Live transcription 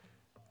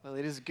Well,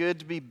 it is good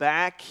to be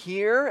back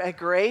here at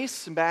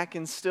Grace and back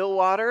in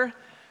Stillwater.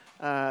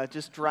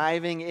 Just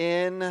driving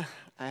in,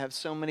 I have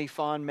so many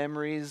fond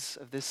memories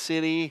of this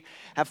city.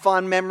 I have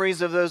fond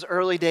memories of those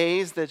early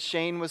days that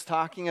Shane was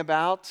talking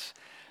about.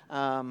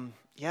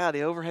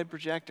 The overhead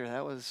projector,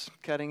 that was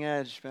cutting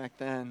edge back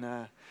then.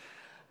 I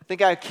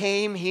think I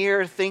came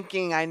here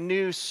thinking I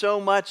knew so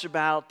much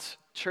about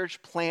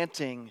church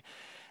planting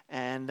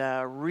and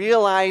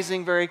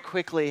realizing very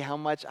quickly how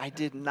much I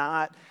did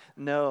not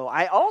know.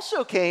 I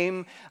also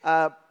came,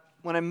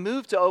 when I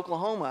moved to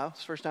Oklahoma, it's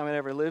the first time I'd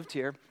ever lived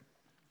here,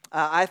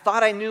 I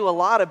thought I knew a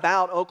lot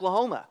about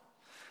Oklahoma.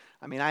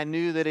 I mean, I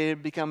knew that it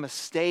had become a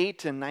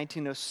state in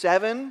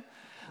 1907.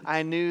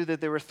 I knew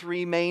that there were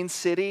three main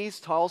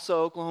cities, Tulsa,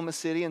 Oklahoma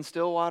City, and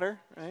Stillwater,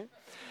 right?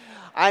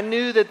 I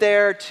knew that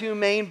there are two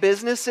main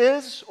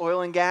businesses,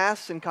 oil and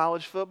gas and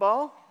college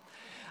football.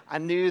 I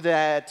knew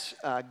that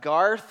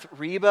Garth,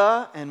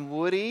 Reba, and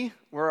Woody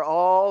were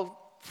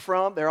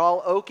they're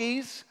all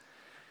Okies,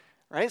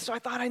 right? So I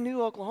thought I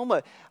knew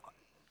Oklahoma.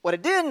 What I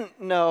didn't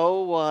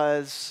know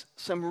was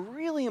some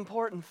really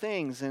important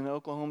things in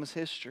Oklahoma's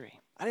history.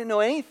 I didn't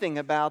know anything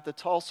about the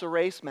Tulsa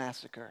Race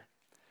Massacre.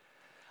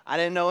 I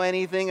didn't know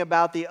anything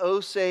about the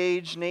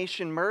Osage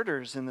Nation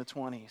murders in the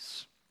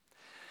 20s.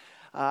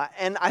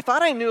 And I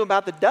thought I knew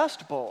about the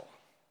Dust Bowl,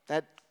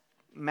 that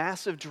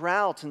massive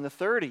drought in the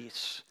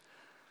 30s.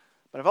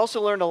 But I've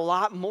also learned a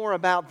lot more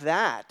about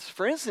that.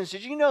 For instance,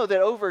 did you know that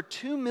over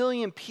 2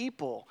 million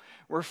people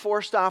were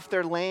forced off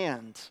their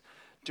land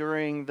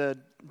during the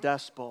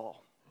Dust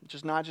Bowl? Which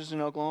is not just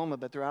in Oklahoma,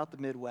 but throughout the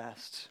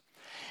Midwest.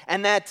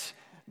 And that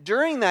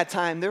during that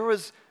time, there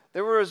was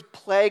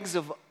plagues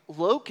of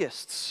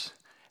locusts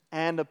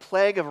and a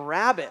plague of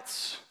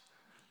rabbits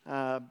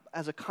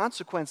as a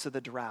consequence of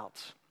the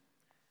drought.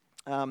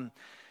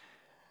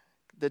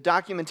 The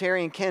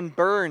documentarian Ken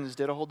Burns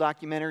did a whole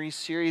documentary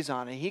series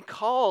on it. He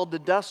called the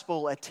Dust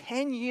Bowl a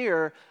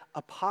 10-year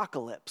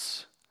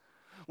apocalypse.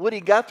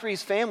 Woody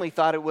Guthrie's family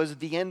thought it was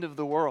the end of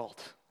the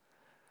world.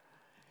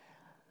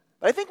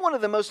 But I think one of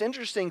the most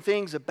interesting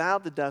things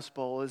about the Dust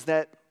Bowl is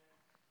that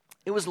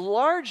it was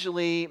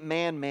largely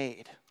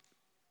man-made.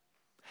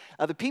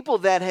 The people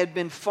that had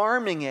been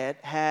farming it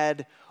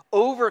had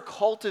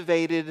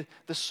over-cultivated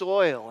the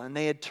soil, and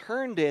they had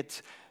turned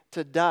it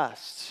to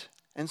dust.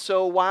 And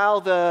so while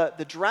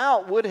the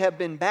drought would have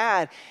been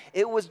bad,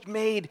 it was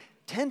made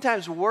 10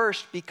 times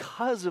worse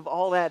because of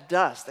all that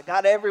dust that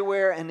got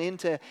everywhere and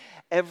into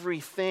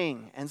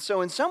everything. And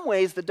so in some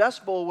ways, the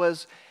Dust Bowl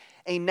was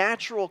a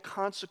natural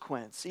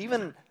consequence,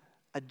 even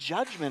a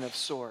judgment of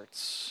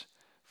sorts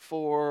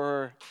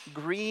for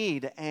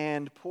greed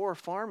and poor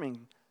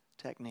farming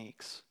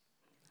techniques.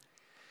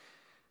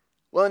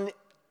 Well, in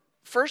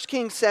 1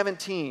 Kings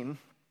 17,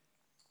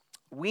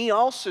 we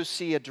also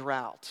see a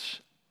drought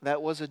that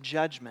was a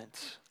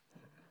judgment,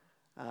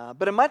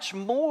 but a much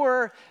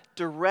more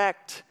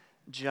direct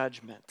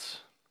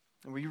judgment.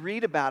 And we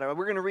read about it.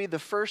 We're going to read the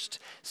first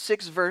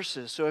 6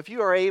 verses. So if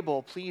you are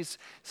able, please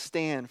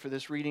stand for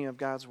this reading of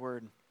God's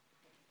Word.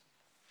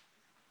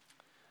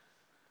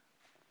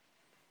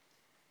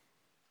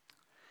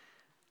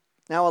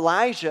 Now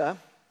Elijah,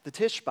 the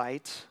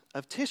Tishbite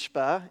of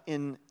Tishba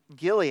in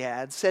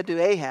Gilead, said to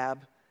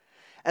Ahab,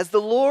 "As the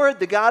Lord,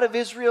 the God of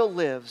Israel,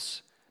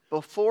 lives,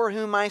 before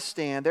whom I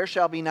stand, there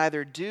shall be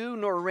neither dew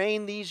nor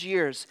rain these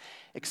years,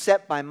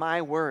 except by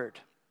my word."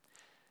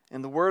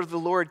 And the word of the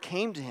Lord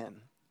came to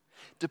him,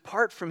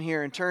 "Depart from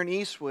here and turn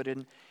eastward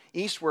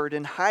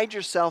and hide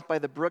yourself by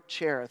the brook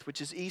Cherith,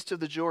 which is east of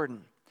the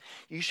Jordan.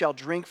 You shall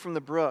drink from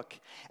the brook,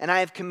 and I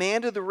have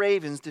commanded the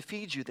ravens to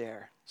feed you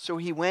there." So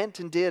he went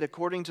and did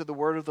according to the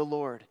word of the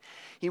Lord.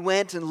 He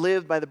went and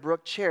lived by the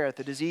brook Cherith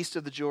that is east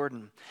of the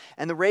Jordan.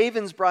 And the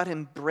ravens brought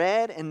him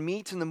bread and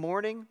meat in the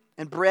morning,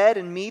 and bread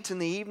and meat in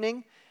the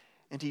evening,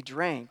 and he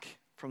drank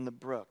from the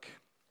brook.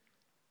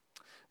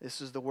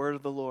 This is the word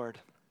of the Lord.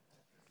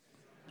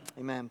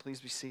 Amen. Please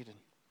be seated.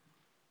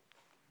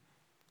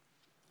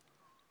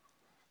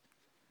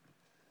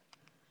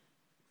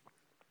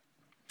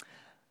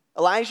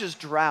 Elijah's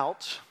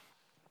drought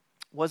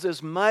was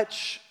as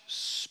much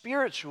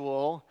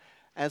spiritual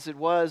as it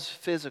was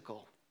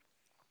physical.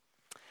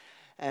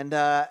 And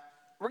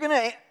we're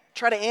going to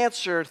try to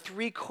answer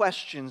 3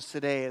 questions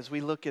today as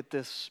we look at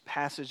this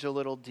passage a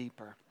little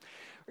deeper.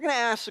 We're going to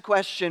ask the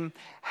question,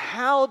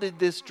 how did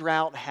this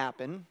drought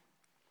happen?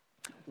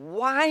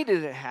 Why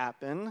did it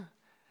happen?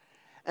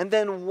 And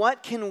then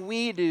what can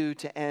we do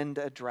to end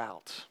a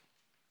drought?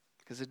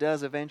 Because it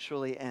does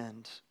eventually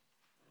end.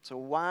 So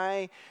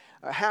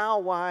how,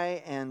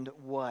 why, and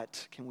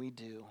what can we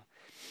do?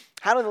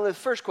 The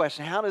first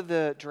question, how did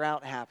the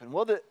drought happen?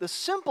 Well, the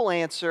simple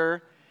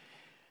answer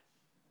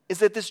is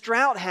that this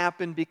drought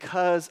happened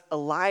because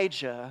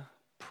Elijah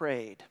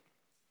prayed.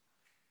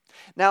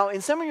 Now,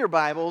 in some of your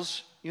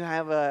Bibles, you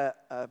have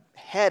a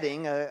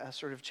heading, a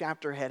sort of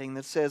chapter heading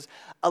that says,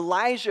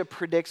 Elijah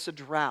predicts a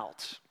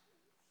drought.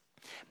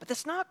 But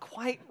that's not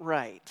quite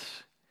right.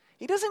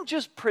 He doesn't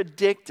just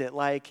predict it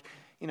like,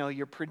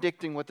 you're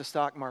predicting what the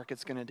stock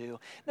market's going to do.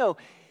 No,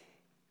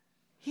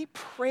 he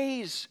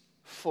prays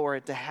for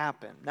it to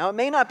happen. Now, it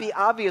may not be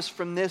obvious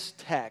from this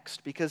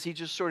text because he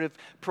just sort of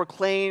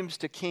proclaims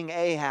to King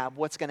Ahab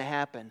what's going to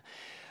happen.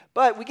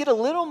 But we get a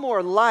little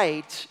more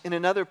light in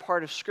another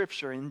part of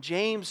Scripture. In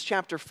James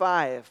chapter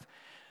 5,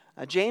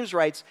 James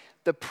writes,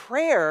 "The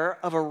prayer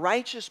of a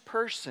righteous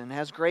person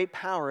has great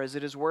power as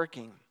it is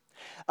working.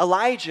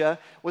 Elijah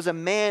was a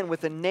man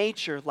with a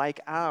nature like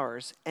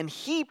ours, and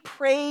he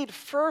prayed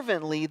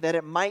fervently that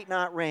it might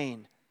not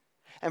rain.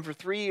 And for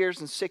 3 years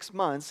and 6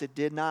 months it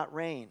did not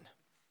rain."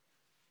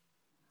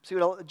 See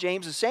what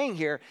James is saying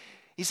here?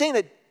 He's saying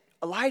that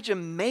Elijah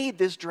made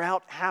this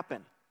drought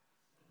happen,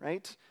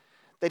 right?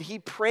 That he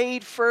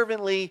prayed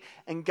fervently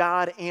and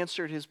God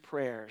answered his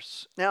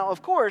prayers. Now,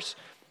 of course,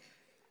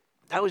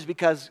 that was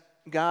because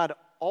God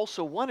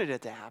also wanted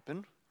it to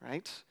happen,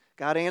 right?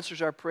 God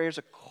answers our prayers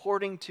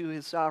according to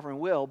his sovereign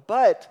will.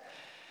 But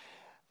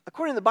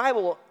according to the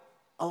Bible,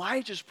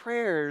 Elijah's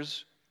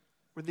prayers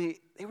were the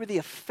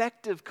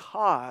effective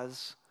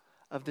cause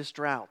of this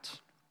drought.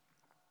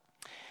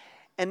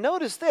 And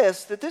notice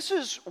this, that this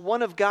is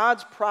one of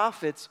God's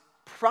prophets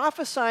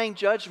prophesying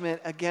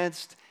judgment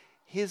against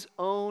his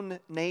own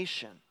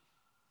nation,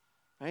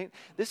 right?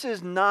 This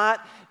is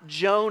not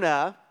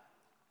Jonah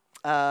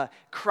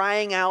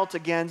crying out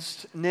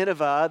against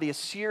Nineveh, the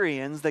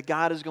Assyrians, that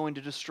God is going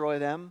to destroy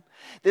them.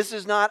 This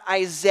is not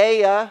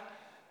Isaiah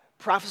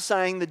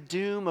prophesying the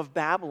doom of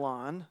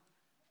Babylon.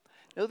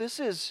 No, this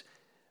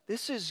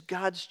is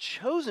God's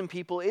chosen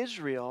people,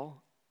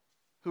 Israel,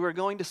 who are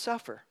going to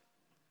suffer.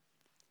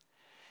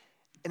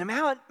 And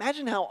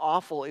imagine how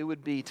awful it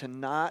would be to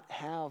not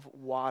have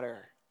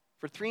water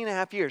for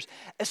 3.5 years,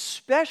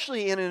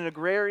 especially in an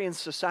agrarian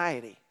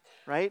society,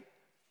 right?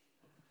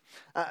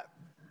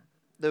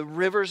 The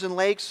rivers and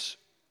lakes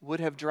would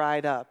have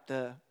dried up.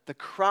 The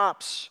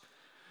crops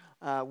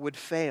would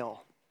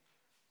fail.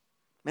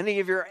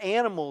 Many of your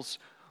animals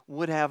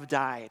would have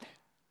died.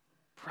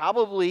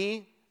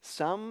 Probably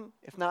some,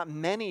 if not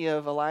many,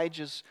 of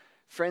Elijah's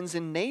friends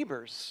and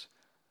neighbors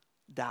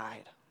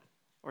died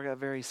or got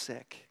very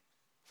sick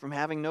from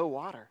having no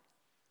water.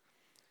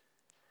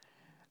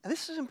 And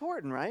this is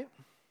important, right?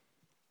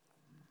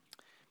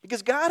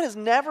 Because God has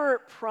never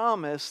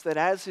promised that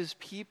as his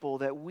people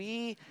that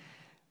we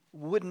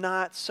would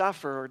not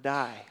suffer or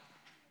die,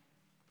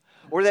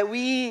 or that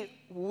we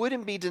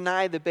wouldn't be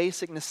denied the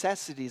basic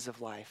necessities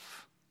of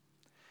life.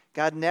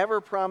 God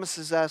never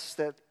promises us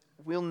that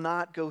we'll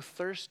not go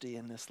thirsty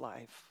in this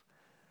life.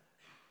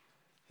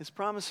 His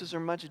promises are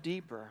much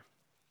deeper.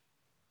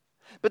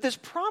 But this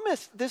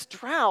promise, this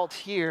drought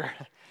here,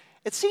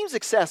 it seems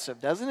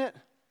excessive, doesn't it?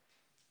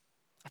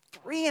 A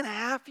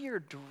 3.5-year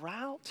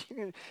drought?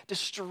 You're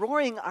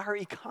destroying our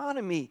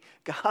economy.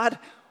 God,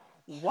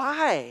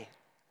 why?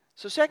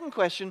 So second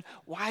question,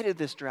 why did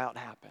this drought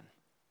happen?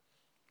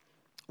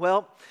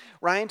 Well,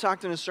 Ryan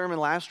talked in a sermon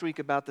last week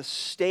about the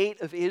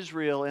state of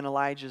Israel in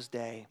Elijah's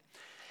day.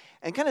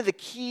 And kind of the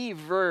key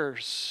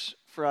verse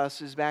for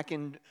us is back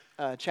in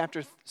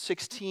chapter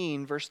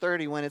 16, verse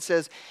 30, when it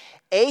says,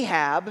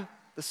 "Ahab,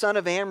 the son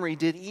of Omri,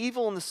 did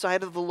evil in the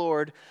sight of the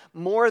Lord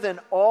more than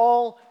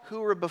all who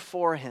were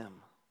before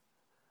him."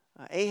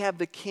 Ahab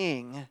the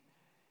king,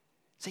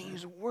 saying he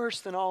was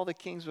worse than all the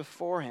kings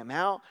before him.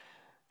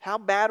 How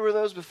bad were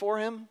those before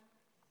him?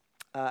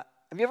 Have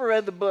you ever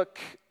read the book,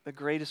 The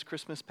Greatest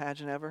Christmas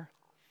Pageant Ever?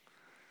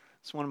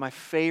 It's one of my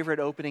favorite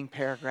opening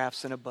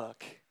paragraphs in a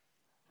book.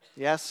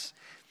 Yes?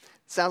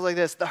 It sounds like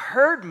this. The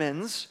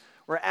Herdmans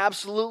were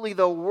absolutely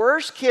the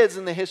worst kids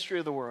in the history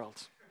of the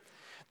world.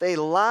 They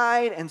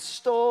lied and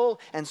stole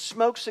and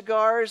smoked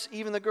cigars,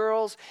 even the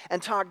girls,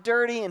 and talked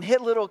dirty and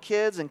hit little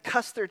kids and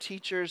cussed their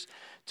teachers,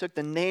 took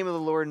the name of the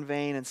Lord in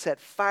vain, and set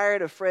fire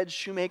to Fred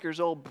Shoemaker's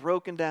old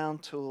broken down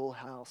tool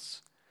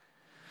house.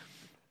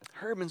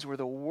 Herdmans were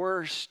the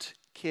worst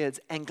kids,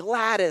 and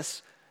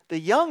Gladys, the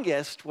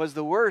youngest, was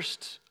the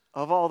worst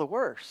of all the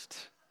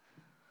worst.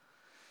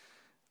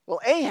 Well,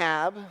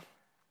 Ahab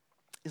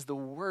is the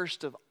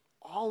worst of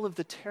all of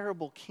the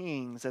terrible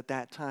kings at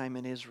that time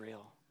in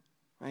Israel,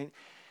 right?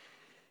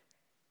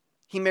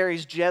 He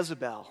marries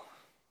Jezebel,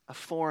 a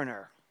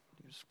foreigner.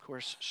 He was, of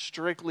course,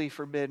 strictly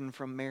forbidden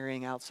from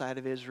marrying outside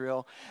of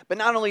Israel. But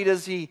not only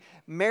does he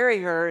marry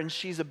her and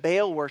she's a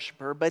Baal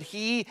worshiper, but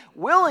he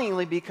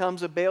willingly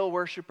becomes a Baal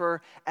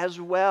worshiper as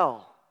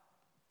well.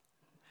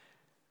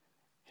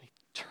 He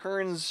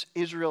turns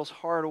Israel's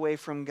heart away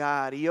from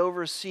God. He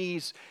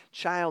oversees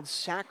child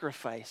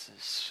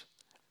sacrifices.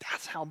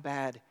 That's how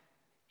bad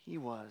he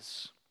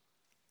was.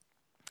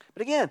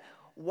 But again,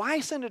 why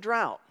send a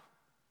drought?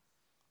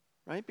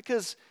 Right?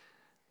 Because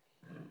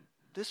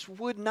this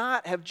would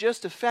not have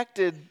just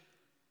affected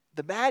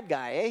the bad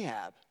guy,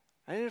 Ahab.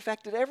 Right? It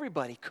affected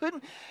everybody.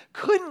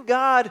 Couldn't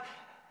God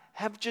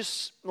have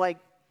just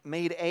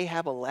made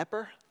Ahab a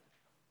leper?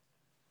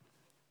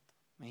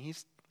 I mean,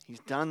 he's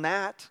done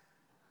that.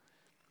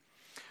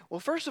 Well,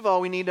 first of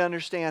all, we need to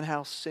understand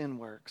how sin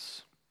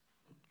works.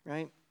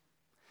 Right?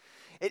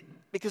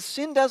 Because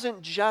sin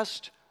doesn't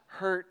just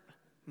hurt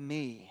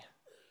me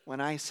when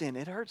I sin.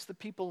 It hurts the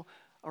people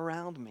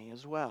around me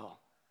as well.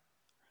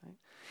 Right?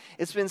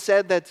 It's been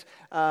said that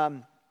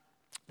an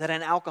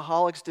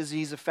alcoholic's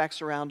disease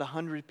affects around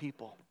 100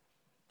 people,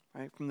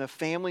 right? From the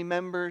family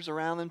members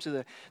around them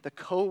to the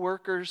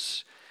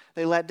co-workers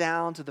they let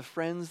down to the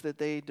friends that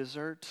they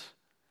desert.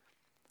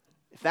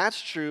 If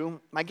that's true,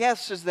 my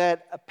guess is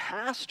that a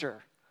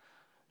pastor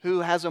who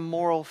has a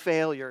moral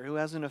failure, who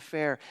has an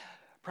affair,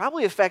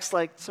 probably affects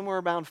like somewhere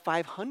around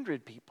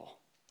 500 people,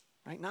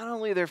 right? Not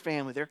only their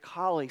family, their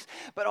colleagues,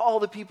 but all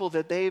the people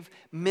that they've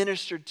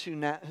ministered to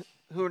now,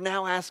 who are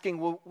now asking,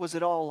 well, was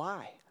it all a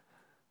lie?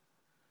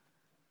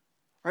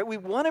 Right? We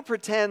want to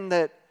pretend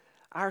that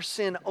our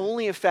sin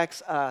only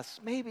affects us,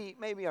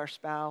 maybe our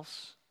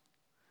spouse.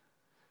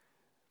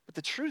 But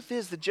the truth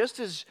is that just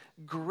as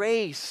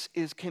grace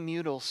is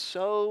communal,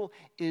 so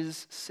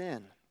is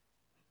sin.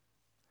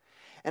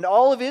 And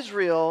all of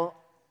Israel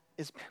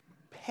is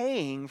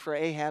paying for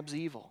Ahab's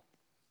evil.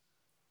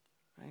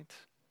 Right?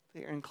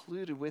 They are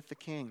included with the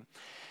king.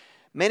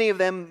 Many of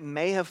them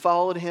may have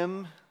followed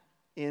him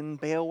in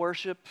Baal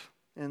worship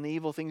and the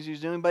evil things he was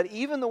doing, but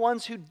even the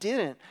ones who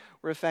didn't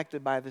were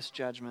affected by this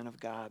judgment of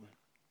God.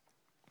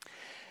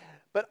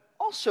 But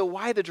also,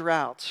 why the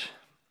drought?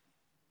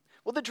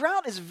 Well, the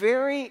drought is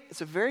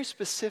it's a very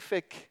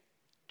specific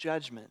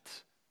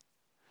judgment.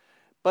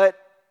 But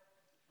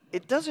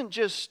it doesn't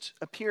just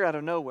appear out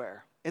of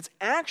nowhere. It's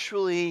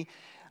actually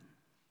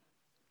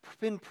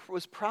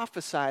was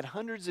prophesied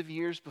hundreds of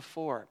years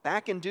before.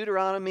 Back in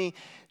Deuteronomy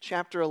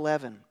chapter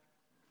 11,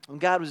 when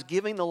God was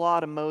giving the law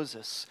to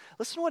Moses,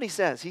 listen to what he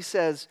says. He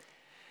says,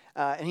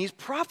 and he's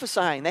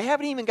prophesying. They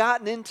haven't even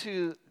gotten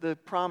into the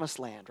promised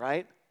land,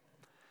 right?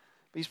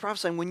 But he's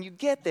prophesying, when you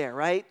get there,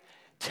 right?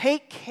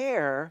 Take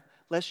care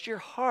lest your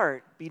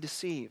heart be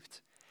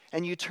deceived,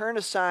 and you turn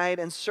aside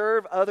and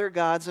serve other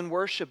gods and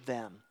worship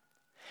them.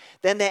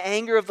 Then the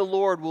anger of the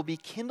Lord will be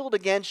kindled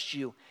against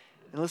you.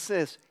 And listen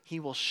to this. He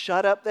will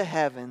shut up the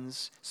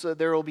heavens so that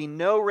there will be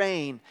no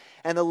rain,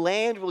 and the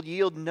land will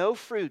yield no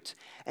fruit,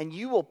 and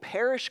you will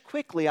perish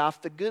quickly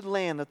off the good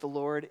land that the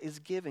Lord is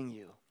giving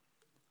you.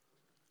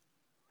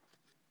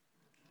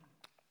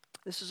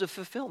 This is a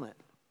fulfillment.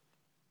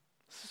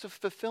 This is a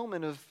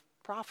fulfillment of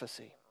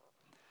prophecy.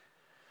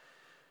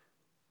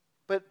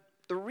 But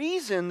the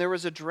reason there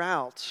was a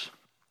drought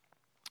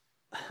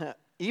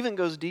even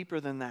goes deeper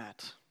than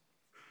that.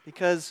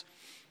 Because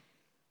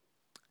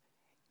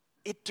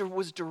it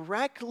was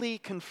directly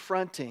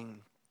confronting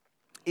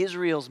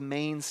Israel's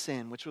main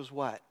sin, which was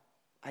what?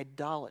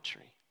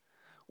 Idolatry.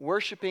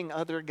 Worshiping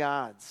other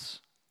gods.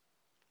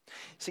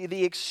 See,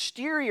 the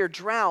exterior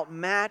drought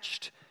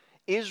matched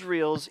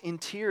Israel's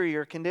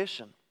interior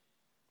condition.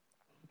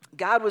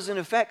 God was in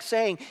effect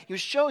saying, he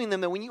was showing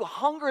them that when you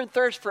hunger and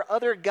thirst for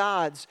other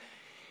gods,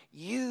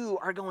 you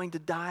are going to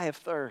die of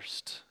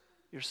thirst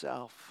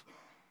yourself.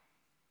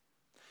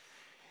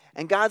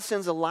 And God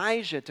sends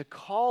Elijah to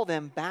call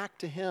them back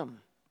to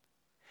him.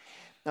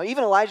 Now,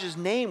 even Elijah's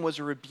name was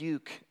a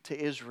rebuke to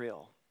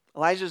Israel.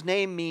 Elijah's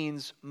name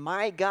means,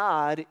 my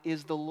God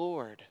is the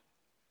Lord.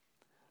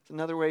 It's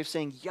another way of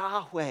saying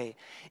Yahweh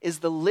is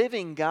the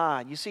living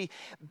God. You see,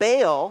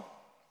 Baal,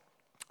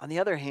 on the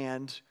other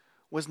hand,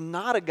 was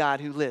not a God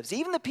who lives.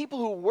 Even the people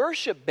who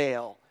worship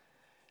Baal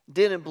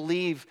didn't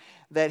believe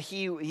that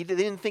they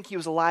didn't think he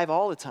was alive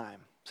all the time.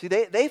 See,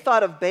 they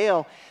thought of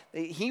Baal,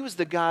 he was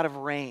the God of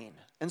rain.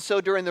 And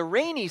so during the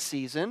rainy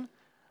season,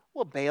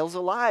 well, Baal's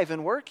alive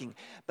and working.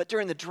 But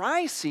during the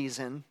dry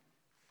season,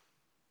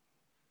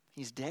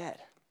 he's dead.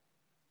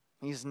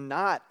 He's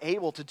not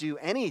able to do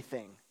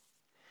anything.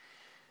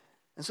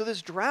 And so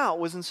this drought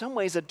was in some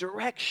ways a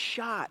direct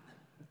shot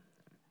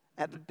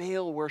at the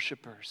Baal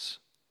worshipers.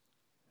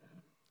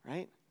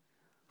 Right?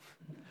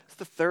 It's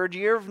the third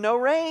year of no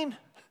rain.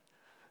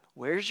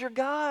 Where's your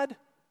God?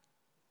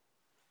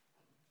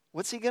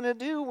 What's he going to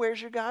do? Where's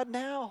your God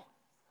now?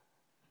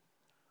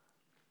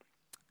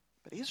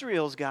 But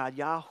Israel's God,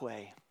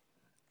 Yahweh,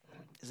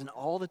 is an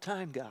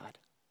all-the-time God,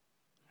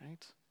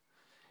 right?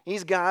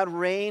 He's God,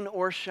 rain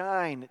or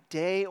shine,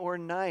 day or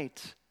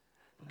night,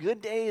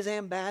 good days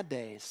and bad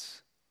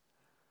days.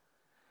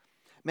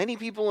 Many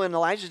people in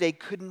Elijah's day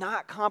could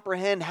not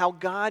comprehend how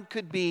God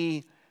could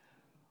be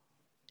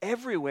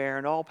everywhere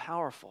and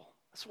all-powerful.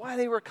 That's why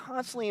they were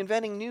constantly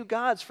inventing new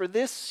gods for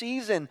this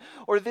season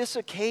or this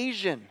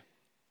occasion,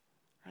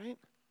 right?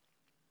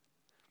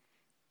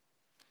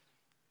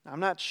 Now, I'm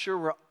not sure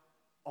we're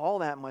all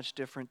that much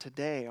different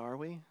today, are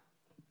we? I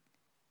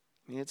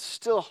mean, it's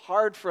still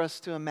hard for us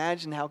to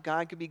imagine how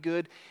God could be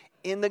good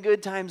in the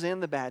good times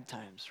and the bad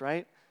times,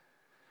 right?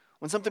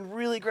 When something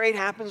really great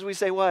happens, we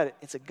say, what?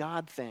 It's a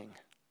God thing.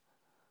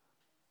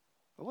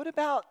 But what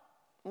about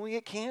when we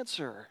get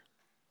cancer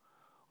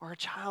or a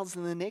child's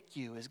in the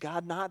NICU? Is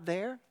God not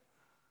there?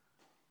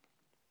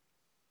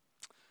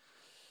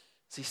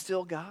 Is he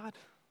still God?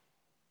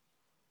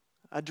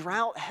 A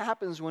drought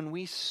happens when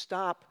we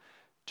stop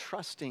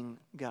trusting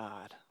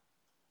God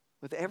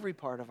with every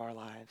part of our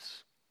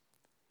lives.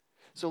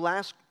 So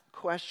last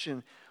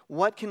question,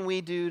 what can we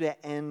do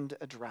to end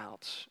a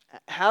drought?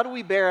 How do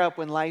we bear up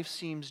when life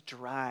seems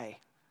dry,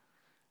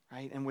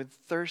 right? And with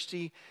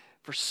thirsty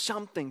for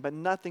something, but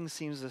nothing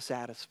seems to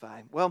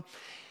satisfy. Well,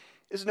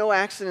 it's no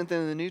accident that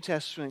in the New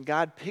Testament,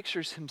 God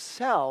pictures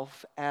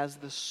himself as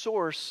the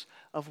source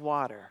of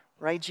water,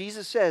 right?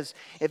 Jesus says,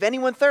 if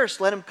anyone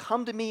thirsts, let him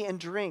come to me and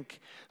drink.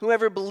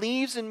 Whoever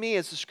believes in me,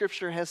 as the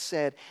scripture has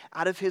said,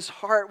 out of his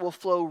heart will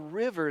flow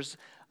rivers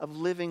of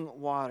living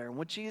water. And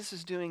what Jesus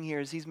is doing here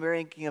is he's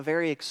making a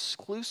very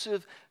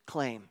exclusive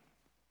claim,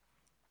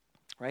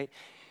 right?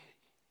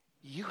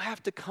 You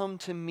have to come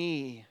to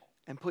me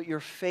and put your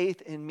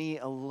faith in me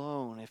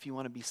alone if you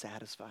want to be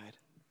satisfied.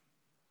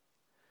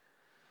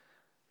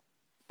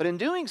 But in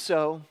doing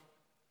so,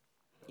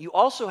 you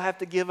also have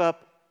to give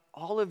up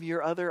all of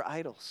your other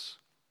idols,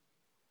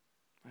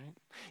 right?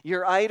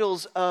 Your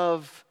idols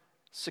of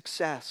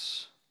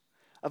success,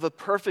 of a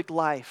perfect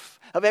life,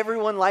 of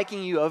everyone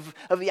liking you, of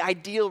the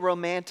ideal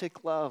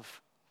romantic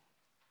love,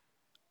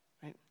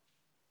 right?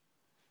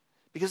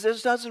 Because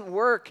this doesn't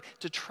work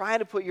to try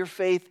to put your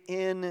faith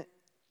in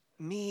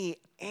me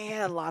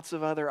and lots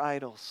of other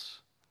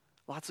idols,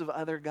 lots of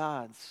other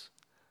gods.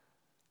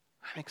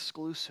 I'm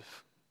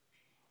exclusive.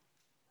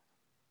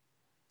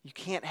 You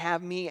can't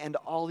have me and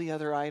all the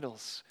other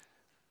idols.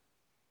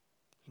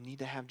 You need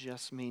to have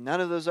just me.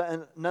 None of those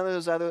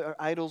other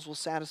idols will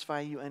satisfy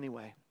you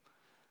anyway.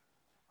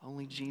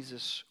 Only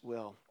Jesus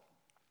will.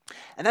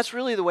 And that's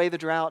really the way the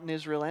drought in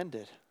Israel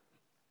ended,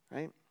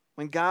 right?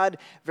 When God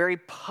very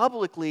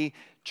publicly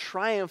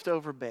triumphed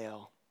over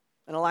Baal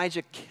and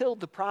Elijah killed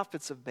the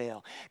prophets of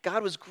Baal,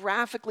 God was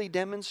graphically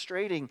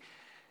demonstrating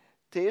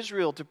to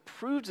Israel to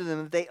prove to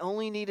them that they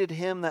only needed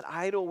him, that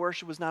idol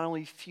worship was not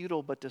only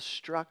futile but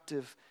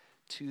destructive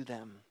to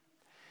them.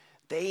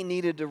 They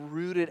needed to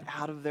root it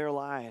out of their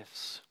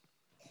lives.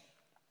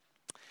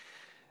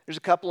 There's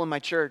a couple in my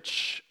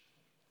church.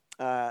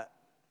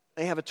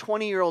 They have a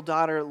 20-year-old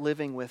daughter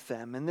living with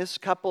them. And this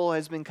couple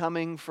has been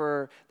coming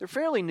they're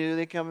fairly new.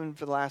 They've come in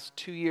for the last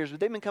 2 years,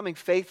 but they've been coming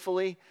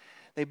faithfully.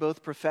 They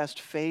both professed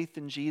faith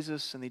in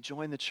Jesus and they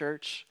joined the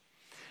church.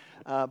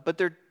 But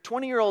their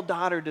 20-year-old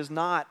daughter does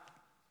not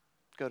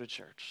go to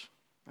church,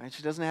 right?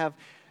 She doesn't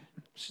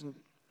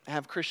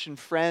have Christian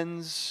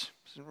friends.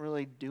 She doesn't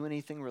really do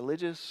anything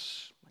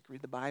religious, like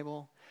read the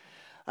Bible.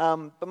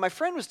 But my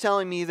friend was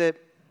telling me that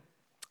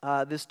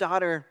this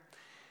daughter,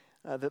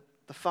 the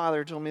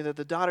father told me that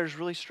the daughter's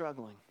really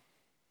struggling,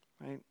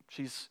 right?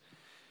 She's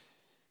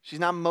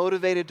not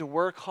motivated to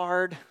work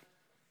hard.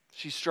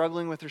 She's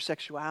struggling with her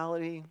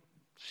sexuality.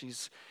 She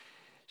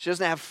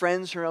doesn't have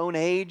friends her own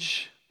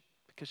age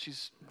because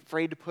she's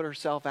afraid to put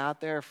herself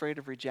out there, afraid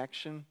of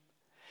rejection.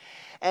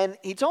 And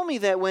he told me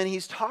that when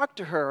he's talked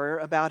to her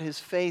about his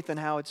faith and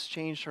how it's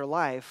changed her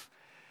life,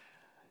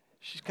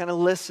 she's kind of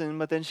listened,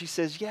 but then she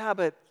says, yeah,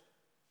 but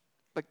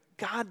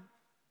God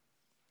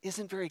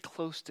isn't very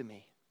close to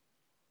me.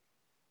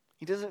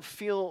 He doesn't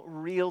feel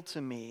real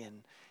to me,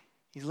 and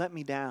he's let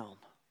me down.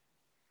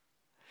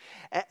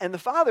 And the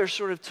father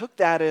sort of took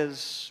that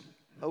as,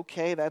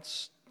 okay,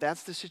 that's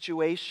the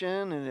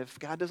situation, and if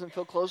God doesn't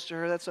feel close to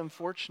her, that's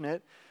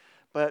unfortunate,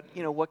 but,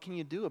 what can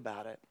you do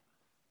about it?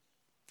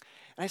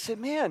 And I said,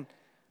 man,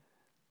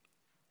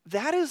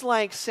 that is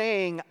like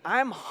saying,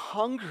 I'm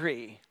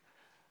hungry,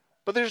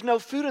 but there's no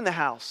food in the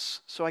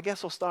house, so I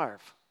guess I'll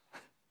starve.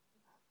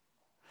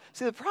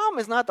 See, the problem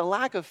is not the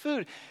lack of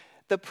food.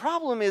 The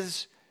problem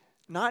is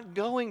not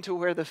going to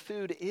where the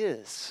food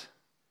is.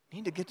 You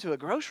need to get to a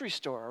grocery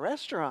store, a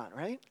restaurant,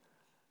 right?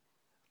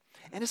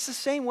 And it's the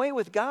same way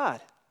with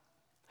God.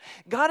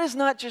 God is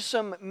not just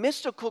some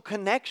mystical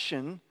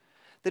connection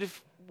that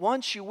if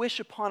once you wish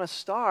upon a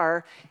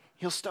star,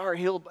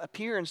 he'll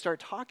appear and start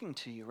talking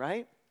to you,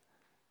 right?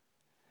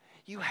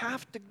 You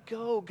have to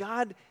go.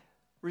 God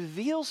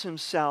reveals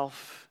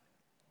himself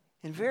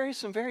in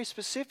some very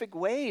specific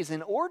ways,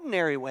 in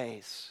ordinary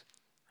ways,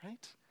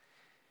 right?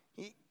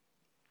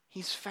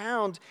 He's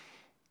found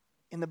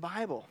in the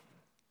Bible.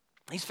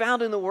 He's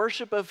found in the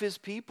worship of his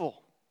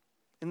people,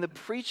 in the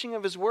preaching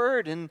of his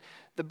word, in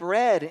the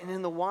bread and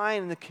in the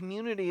wine, in the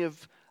community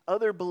of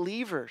other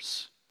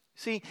believers.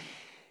 See,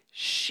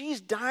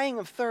 she's dying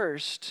of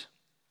thirst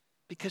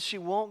because she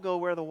won't go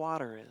where the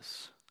water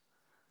is.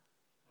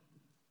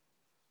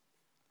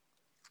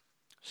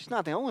 She's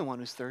not the only one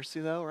who's thirsty,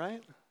 though,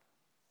 right?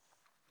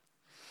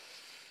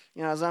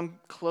 As I'm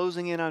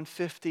closing in on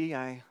 50,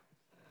 I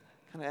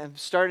kind of am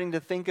starting to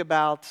think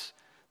about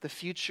the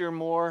future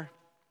more,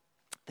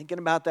 thinking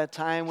about that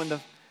time when the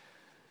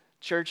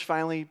church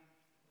finally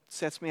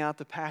sets me out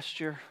to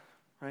pasture,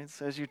 right?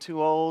 Says, you're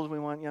too old, we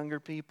want younger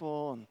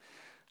people, and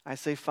I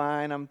say,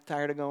 fine, I'm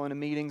tired of going to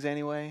meetings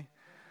anyway.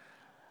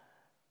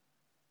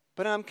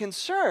 But I'm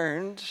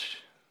concerned.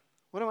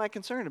 What am I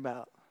concerned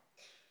about?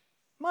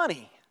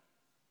 Money,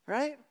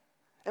 right?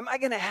 Am I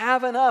going to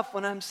have enough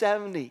when I'm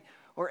 70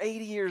 or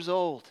 80 years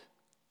old?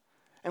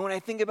 And when I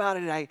think about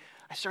it, I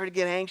start to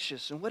get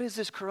anxious. And what is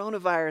this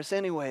coronavirus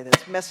anyway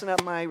that's messing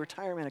up my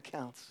retirement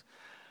accounts?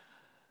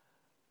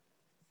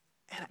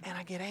 And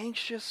I get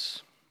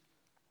anxious,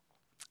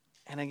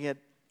 and I get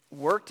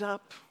worked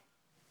up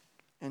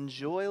and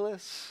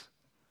joyless.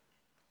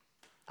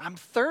 I'm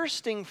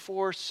thirsting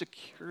for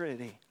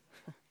security.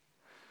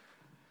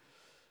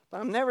 But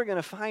I'm never going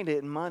to find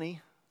it in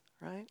money,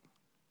 right?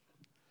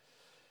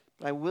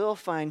 But I will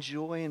find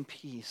joy and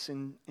peace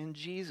in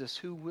Jesus,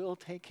 who will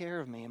take care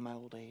of me in my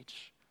old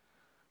age.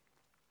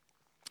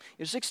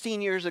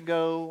 16 years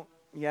ago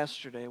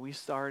yesterday, we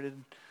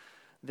started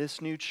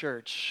this new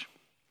church.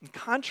 And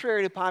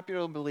contrary to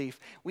popular belief,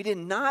 we did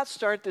not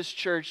start this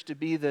church to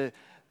be the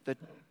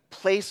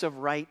place of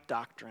right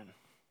doctrine,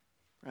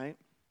 right?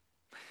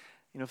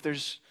 If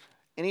there's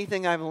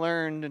anything I've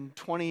learned in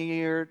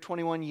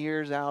 21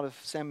 years out of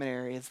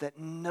seminary, is that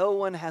no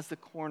one has the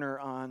corner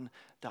on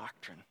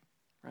doctrine,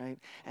 right?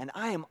 And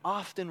I am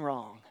often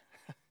wrong.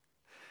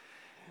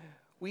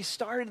 We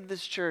started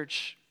this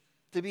church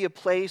to be a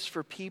place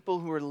for people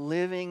who are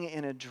living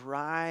in a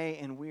dry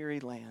and weary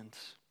land.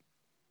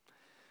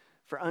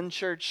 For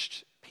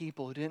unchurched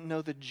people who didn't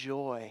know the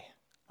joy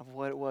of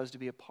what it was to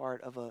be a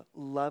part of a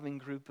loving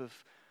group of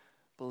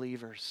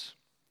believers.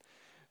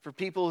 For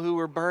people who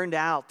were burned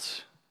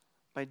out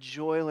by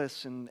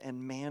joyless and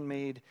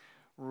man-made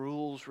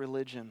rules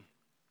religion.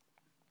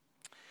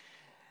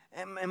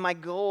 And my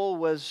goal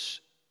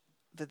was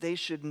that they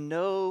should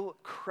know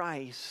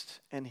Christ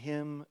and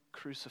Him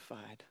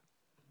crucified.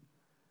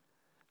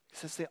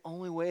 Because that's the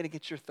only way to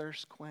get your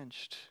thirst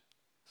quenched.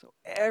 So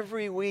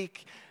every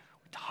week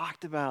we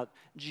talked about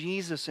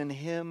Jesus and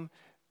Him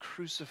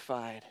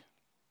crucified.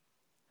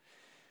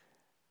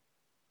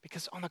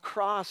 Because on the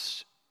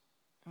cross,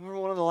 remember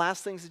one of the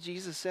last things that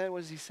Jesus said?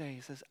 What does He say?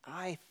 He says,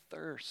 I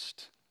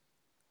thirst.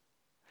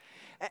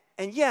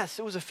 And yes,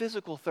 it was a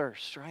physical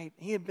thirst, right?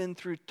 He had been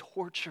through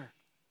torture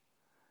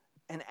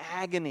and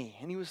agony,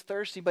 and He was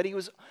thirsty, but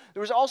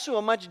there was also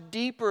a much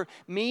deeper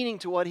meaning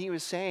to what He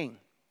was saying,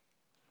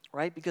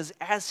 right? Because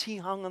as He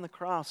hung on the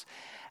cross,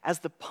 as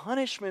the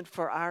punishment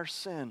for our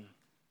sin,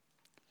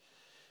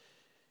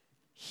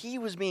 He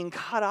was being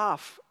cut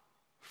off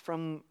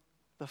from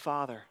the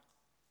Father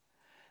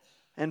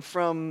and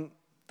from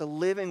the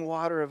living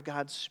water of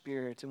God's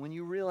Spirit. And when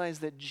you realize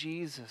that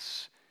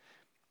Jesus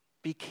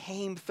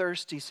became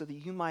thirsty so that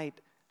you might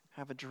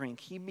have a drink,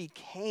 He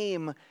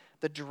became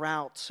the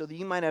drought so that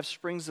you might have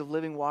springs of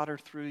living water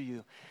through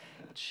you,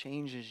 it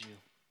changes you.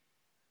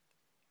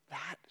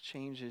 That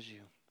changes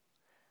you.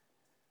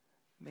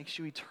 Makes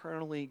you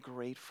eternally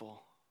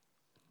grateful.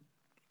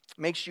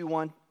 Makes you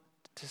want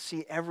to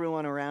see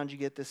everyone around you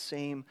get the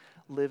same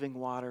living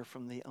water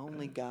from the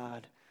only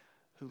God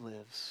who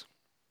lives.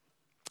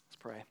 Let's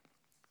pray.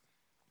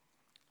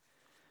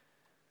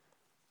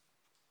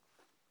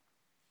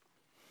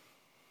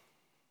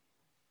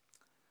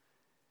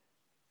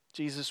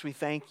 Jesus, we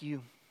thank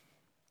You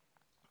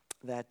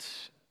that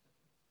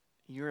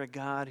You're a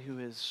God who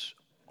is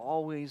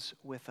always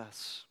with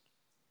us.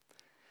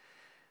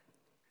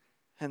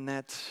 And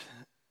that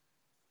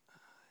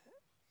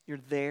You're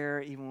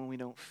there even when we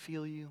don't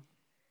feel You.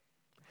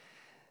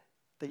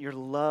 That Your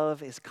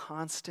love is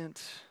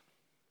constant.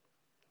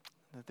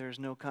 That there is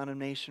no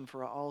condemnation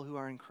for all who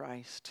are in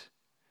Christ.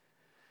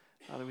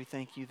 Father, we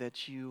thank You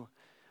that You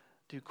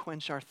do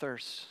quench our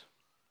thirst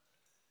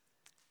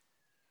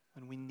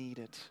when we need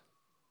it.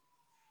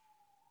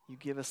 You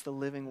give us the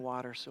living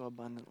water so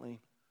abundantly.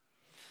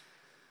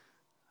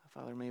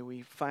 Father, may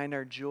we find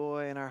our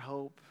joy and our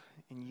hope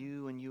in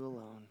You and You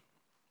alone.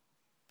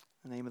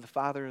 In the name of the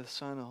Father, the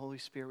Son, and the Holy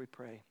Spirit we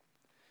pray.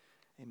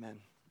 Amen.